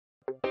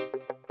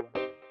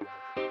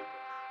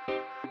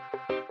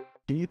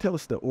Can you tell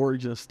us the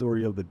origin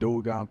story of the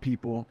Dogon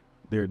people,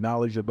 their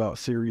knowledge about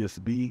Sirius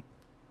B,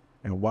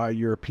 and why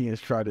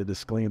Europeans try to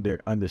disclaim their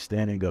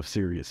understanding of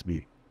Sirius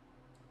B?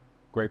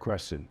 Great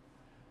question.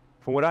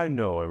 From what I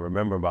know and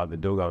remember about the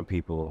Dogon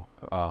people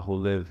who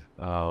live,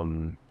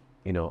 on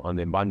the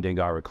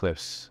Bandingara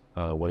cliffs,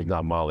 well,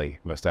 not Mali,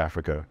 West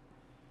Africa,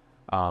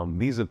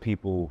 these are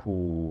people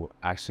who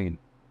actually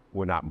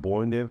were not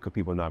born there, because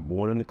people are not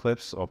born on the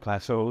cliffs or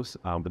plateaus,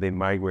 but they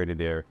migrated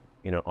there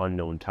in an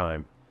unknown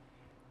time.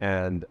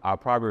 And I'll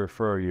probably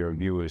refer your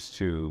viewers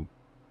to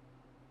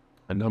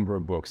a number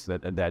of books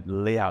that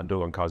lay out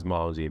Dogon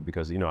cosmology,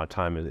 because, our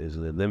time is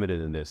limited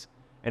in this.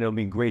 And it'll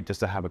be great just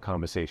to have a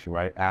conversation,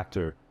 right,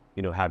 after,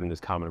 having this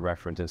common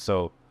reference. And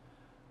so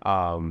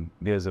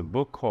there's a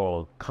book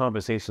called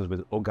Conversations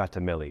with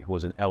Ogatameli, who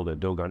was an elder,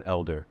 Dogon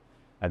elder.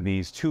 And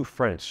these two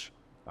French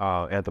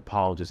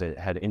anthropologists that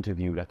had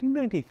interviewed, I think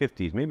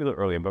 1950s, maybe a little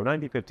earlier, but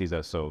 1950s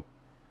or so.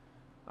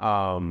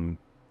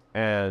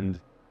 And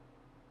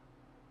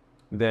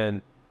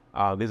then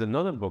there's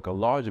another book, a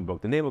larger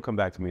book. The name will come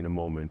back to me in a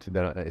moment.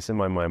 It's in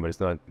my mind, but it's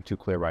not too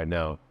clear right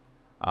now.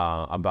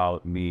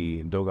 About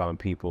the Dogon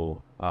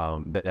people.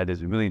 That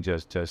is really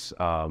just it's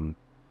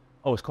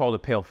called the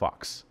Pale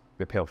Fox.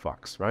 The Pale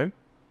Fox, right?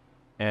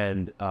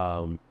 And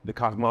the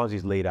cosmology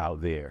is laid out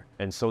there.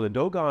 And so the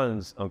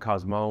Dogon's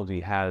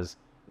cosmology has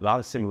a lot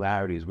of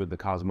similarities with the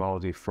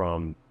cosmology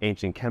from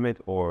ancient Kemet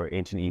or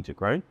ancient Egypt,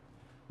 right?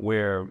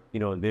 Where,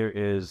 there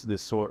is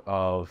this sort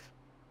of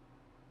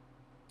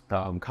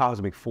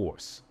cosmic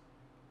force,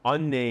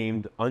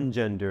 unnamed,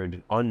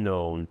 ungendered,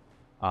 unknown,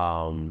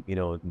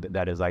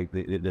 that is like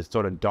this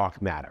sort of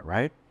dark matter,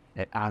 right?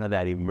 And out of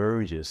that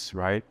emerges,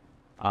 right,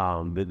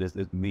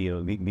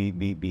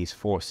 these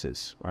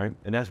forces, right?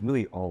 And that's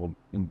really all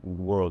the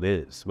world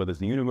is. Whether it's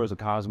the universe or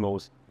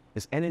cosmos,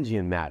 it's energy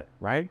and matter,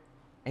 right?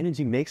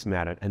 Energy makes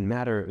matter, and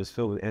matter is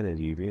filled with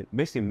energy.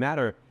 Basically,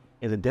 matter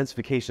is a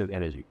densification of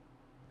energy.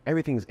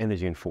 Everything is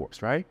energy and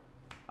force, right?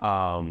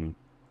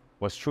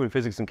 What's true in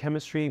physics and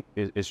chemistry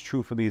is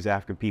true for these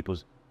African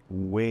peoples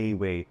way,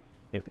 way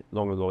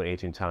long ago in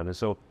ancient times. And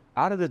so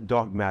out of the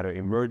dark matter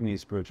emerging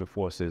these spiritual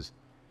forces,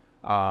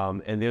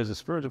 and there's a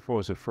spiritual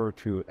force referred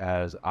to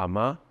as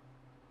Ama,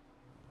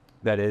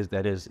 that is,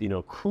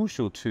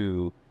 crucial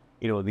to,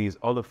 these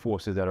other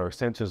forces that are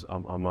extensions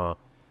of Ama.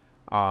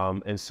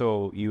 And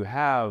so you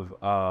have,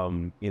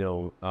 a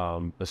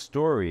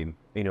story,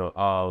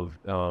 of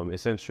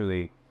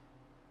essentially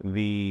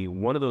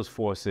one of those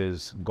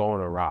forces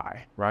going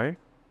awry, right?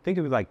 Think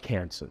of it like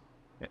cancer.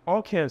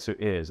 All cancer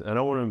is, and I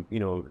don't want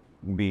to,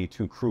 be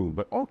too crude,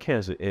 but all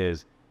cancer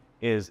is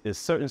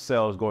certain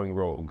cells going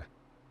rogue,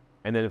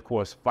 and then of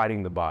course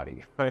fighting the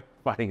body, right?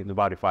 Fighting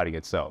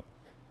itself.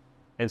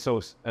 And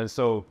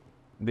so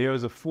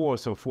there's a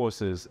force or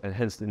forces, and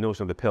hence the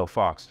notion of the pale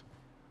fox,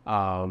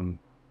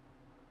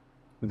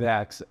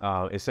 that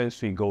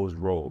essentially goes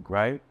rogue,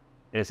 right?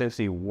 And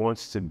essentially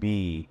wants to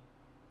be,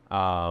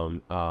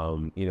 the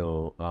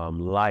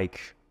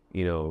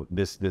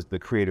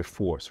creative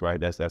force, right?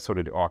 That's sort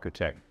of the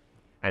architect.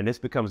 And this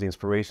becomes the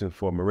inspiration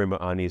for Marimba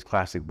Ani's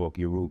classic book,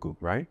 Yurugu,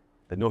 right?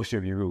 The notion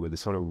of Yurugu, the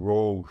sort of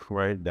rogue,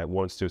 right, that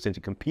wants to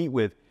essentially compete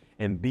with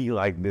and be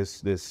like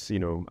this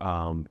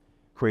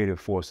creative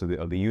force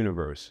of the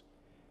universe.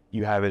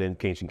 You have it in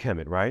ancient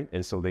Kemet, right?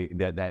 And so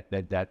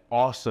that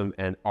awesome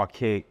and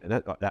archaic,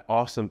 that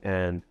awesome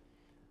and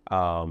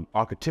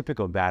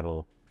archetypical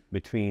battle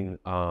between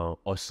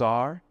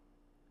Osar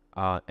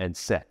and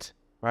Set,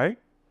 right?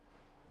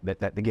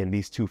 That again,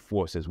 these two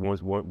forces.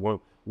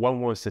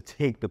 One wants to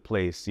take the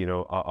place,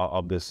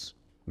 of this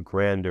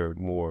grander,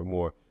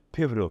 more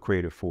pivotal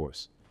creative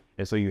force.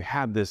 And so you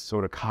have this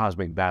sort of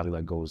cosmic battle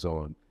that goes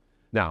on.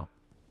 Now,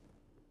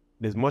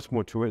 there's much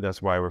more to it.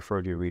 That's why I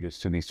referred your readers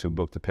to these two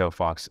books, The Pale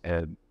Fox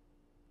and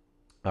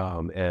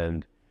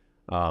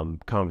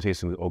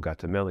Conversation with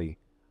Ogatameli,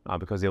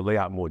 because they'll lay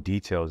out more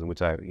details in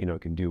which I,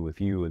 can do with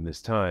you in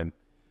this time.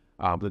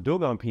 The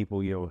Dogon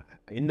people,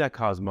 in that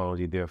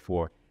cosmology,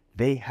 therefore,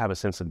 they have a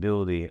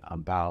sensibility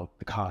about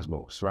the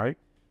cosmos, right?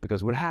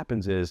 Because what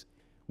happens is,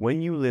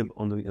 when you live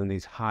on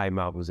these high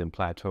mountains and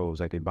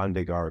plateaus, like the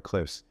Bandingara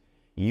cliffs,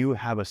 you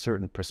have a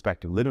certain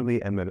perspective,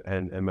 literally and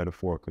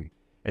metaphorically.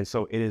 And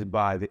so it is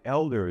by the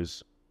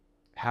elders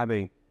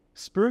having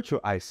spiritual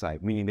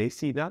eyesight, meaning they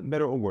see not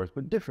better or worse,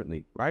 but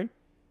differently, right?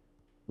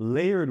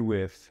 Layered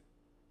with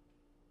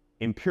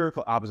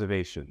empirical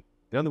observation.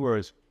 In other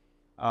words,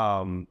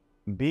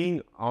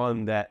 being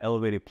on that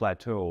elevated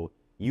plateau,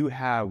 you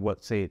have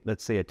let's say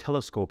a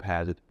telescope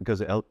has it,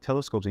 because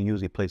telescopes are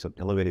usually placed on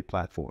elevated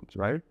platforms,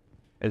 right?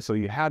 And so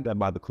you have that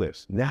by the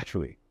cliffs,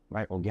 naturally,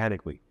 right,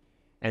 organically.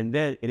 And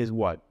then it is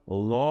what?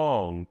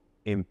 Long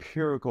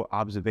empirical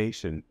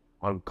observation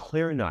on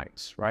clear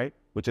nights, right?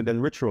 Which are then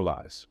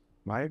ritualized,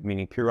 right?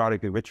 Meaning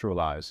periodically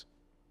ritualized,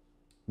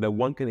 that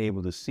one can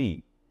able to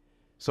see.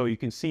 So you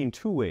can see in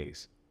two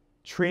ways.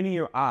 Training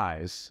your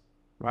eyes,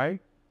 right?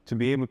 To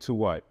be able to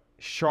what?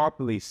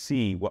 Sharply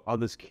see what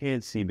others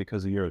can't see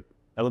because of your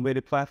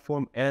elevated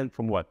platform, and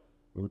from what?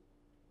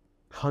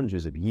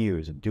 hundreds of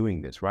years of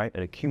doing this, right?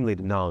 And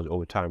accumulated knowledge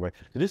over time, right?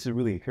 So this is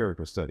really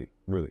empirical study,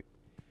 really.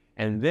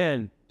 And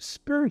then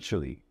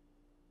spiritually,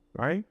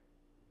 right?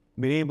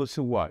 Being able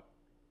to what?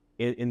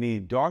 In the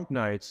dark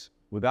nights,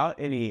 without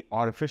any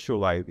artificial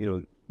light,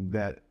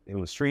 that in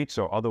the streets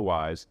or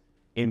otherwise,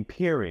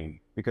 impairing,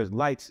 because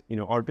lights,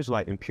 artificial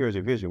light impairs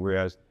your vision,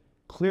 whereas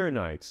clear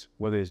nights,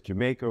 whether it's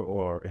Jamaica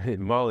or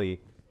in Mali,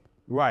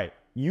 right,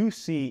 you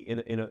see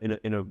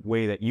in a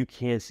way that you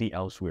can't see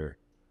elsewhere.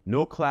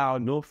 No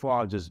cloud, no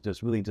fog,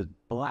 just really just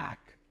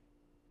black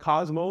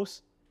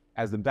cosmos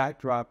as the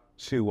backdrop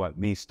to what?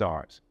 These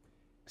stars.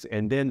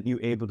 And then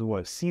you're able to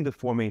what? See the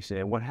formation.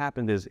 And what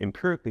happened is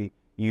empirically,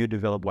 you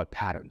develop what?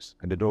 Patterns,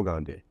 and the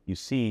Dogon did. You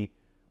see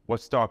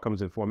what star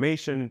comes in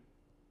formation,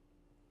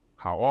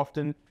 how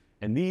often,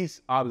 and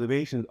these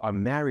observations are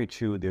married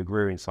to the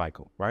agrarian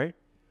cycle, right?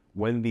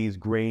 When these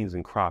grains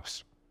and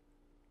crops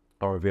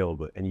are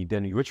available, and you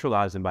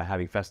ritualize them by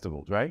having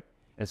festivals, right?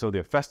 And so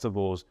there are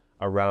festivals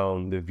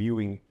around the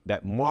viewing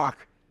that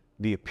mark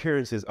the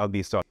appearances of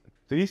these stars.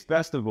 So these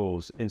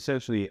festivals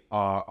essentially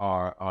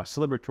are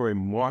celebratory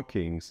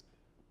markings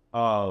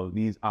of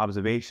these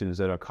observations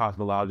that are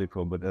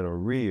cosmological but that are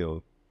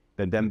real,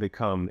 that then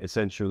become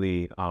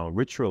essentially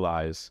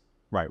ritualized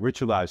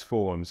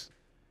forms.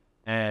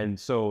 And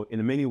so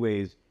in many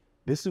ways,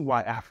 this is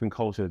why African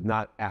culture is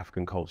not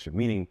African culture,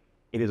 meaning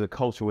it is a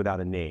culture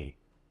without a name.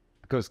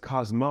 Because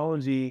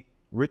cosmology,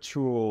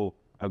 ritual,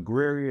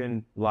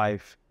 agrarian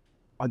life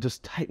are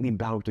just tightly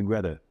bound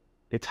together.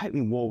 They're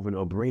tightly woven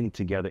or braided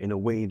together in a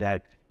way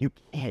that you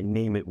can't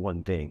name it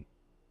one thing.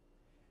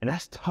 And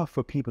that's tough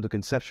for people to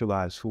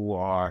conceptualize who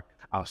are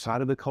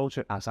outside of the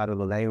culture, outside of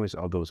the language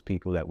of those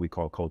people that we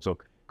call culture. So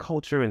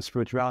culture and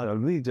spirituality are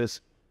really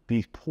just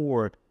these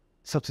poor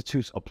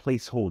substitutes or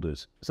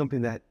placeholders,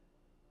 something that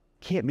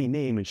can't be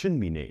named and shouldn't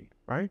be named,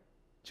 right?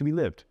 Should be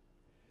lived.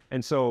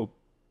 And so,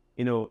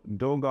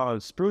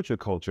 Dogon's spiritual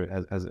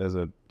culture as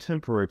a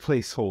temporary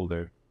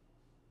placeholder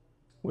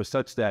was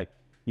such that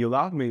you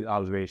allowed me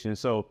observations.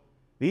 So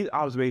these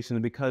observations,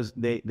 because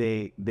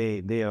they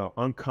are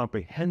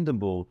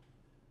uncomprehendable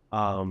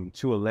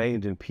to a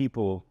language and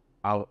people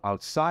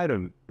outside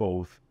of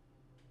both.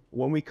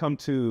 When we come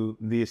to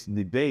this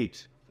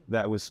debate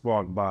that was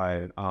sparked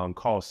by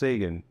Carl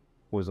Sagan,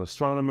 who was an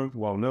astronomer,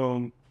 well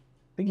known.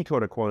 I think he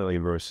taught at Cornell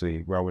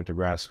University, where I went to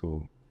grad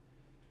school.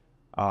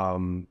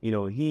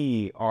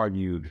 He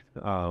argued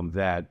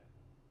that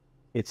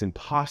it's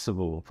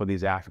impossible for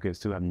these Africans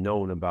to have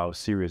known about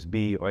Sirius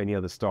B or any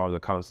other stars or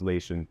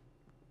constellation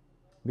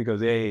because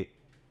they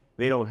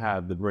don't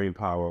have the brain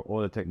power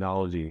or the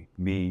technology.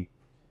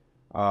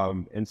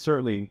 And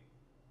certainly,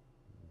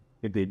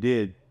 if they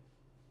did,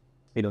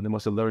 they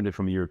must have learned it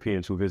from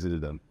Europeans who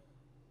visited them.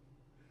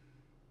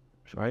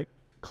 Right?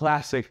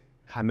 Classic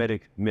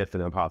Hamitic myth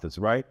and hypothesis,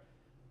 right?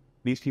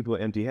 These people are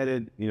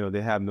empty-headed.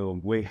 They have no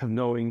way of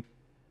knowing.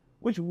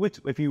 Which,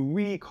 if you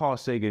read Carl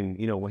Sagan,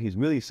 what he's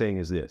really saying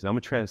is this. And I'm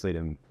gonna translate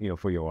him,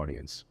 for your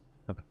audience,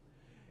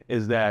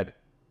 is that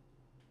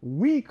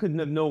we couldn't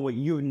have known what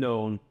you've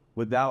known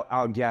without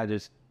our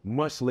gadgets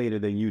much later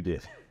than you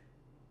did.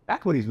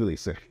 That's what he's really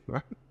saying,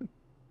 right?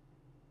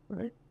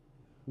 Right?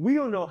 We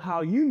don't know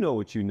how you know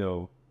what you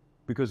know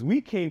because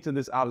we came to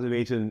this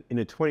observation in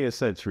the 20th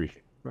century,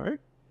 right?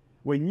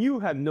 When you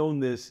have known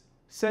this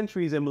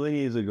centuries and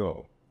millennia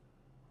ago.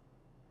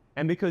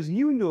 And because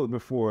you knew it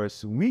before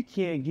us, we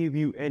can't give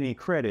you any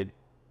credit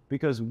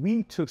because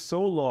we took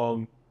so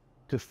long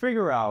to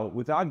figure out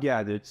with our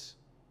gadgets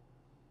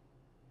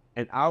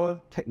and our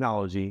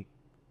technology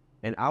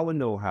and our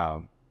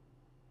know-how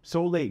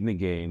so late in the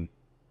game,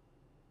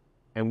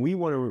 and we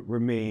want to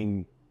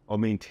remain or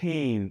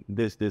maintain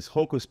this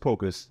hocus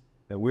pocus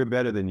that we're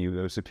better than you,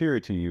 that we're superior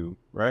to you,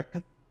 right?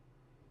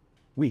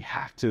 We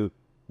have to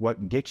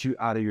get you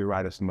out of your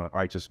righteous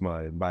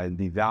mind by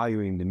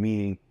devaluing the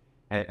meaning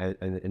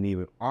and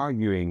even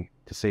arguing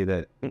to say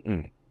that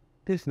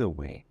there's no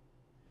way.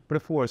 But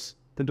of course,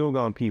 the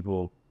Dogon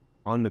people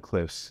on the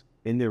cliffs,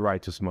 in their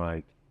righteous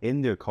mind,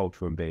 in their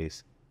cultural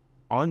base,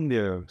 on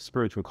their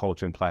spiritual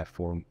culture and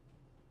platform,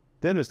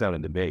 then it's not a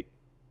debate.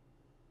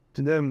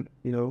 To them,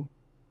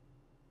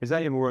 it's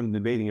not even worth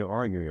debating or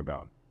arguing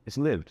about. It's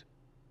lived.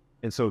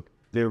 And so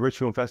their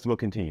ritual and festival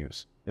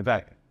continues. In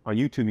fact, on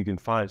YouTube, you can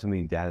find some of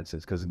these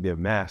dances because they're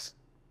masked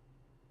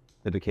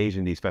that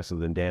occasion these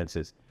festivals and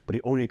dances, but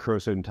it only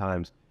occurs certain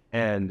times.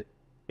 And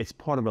it's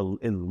part of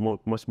a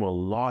much more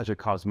larger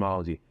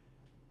cosmology,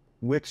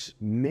 which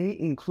may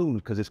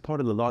include, because it's part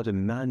of the larger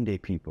Mande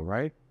people,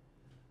 right?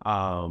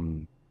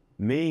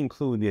 May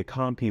include the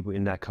Akan people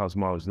in that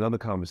cosmology. Another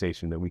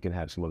conversation that we can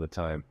have some other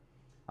time.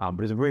 But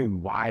it's a very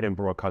wide and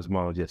broad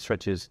cosmology that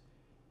stretches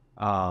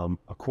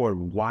across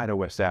wider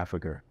West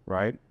Africa,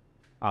 right?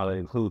 It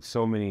includes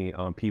so many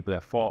people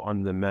that fall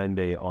under the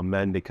Mande or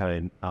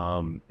Mandekind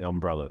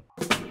umbrella.